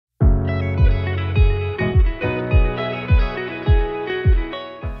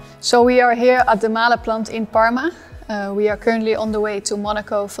So we are here at the MAHLE plant in Parma. We are currently on the way to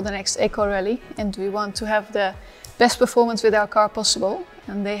Monaco for the next Eco Rally, and we want to have the best performance with our car possible.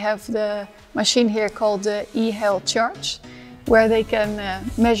 And they have the machine here called the E-HEALTH Charge, where they can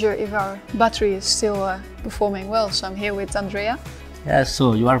measure if our battery is still performing well. So I'm here with Andrea. Yeah,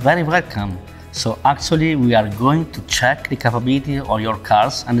 so you are very welcome. So actually we are going to check the capability of your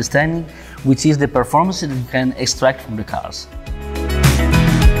cars, understanding which is the performance that you can extract from the cars.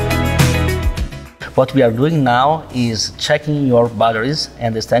 What we are doing now is checking your batteries and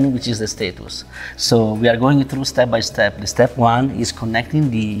understanding which is the status. So we are going through step by step. The step one is connecting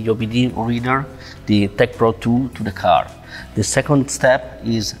the OBD reader, the Tech Pro 2, to the car. The second step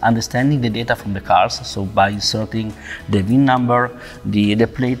is understanding the data from the cars, so by inserting the VIN number, the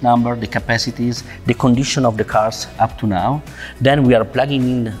plate number, the capacities, the condition of the cars up to now. Then we are plugging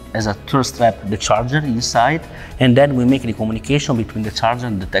in, as a third step, the charger inside, and then we make the communication between the charger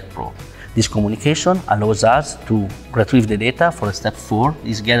and the Tech Pro. This communication allows us to retrieve the data for step 4,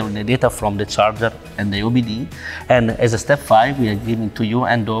 is gathering the data from the charger and the OBD, and as a step 5, we are giving to you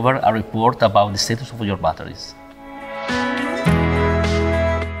and over a report about the status of your batteries.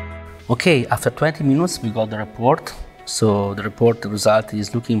 Okay, after 20 minutes we got the report. So the report result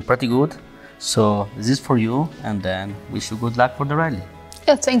is looking pretty good. So this is for you, and then wish you good luck for the rally.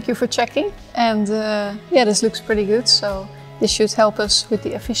 Yeah, thank you for checking. And yeah, this looks pretty good. So this should help us with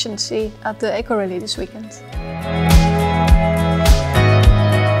the efficiency at the Eco Rally this weekend.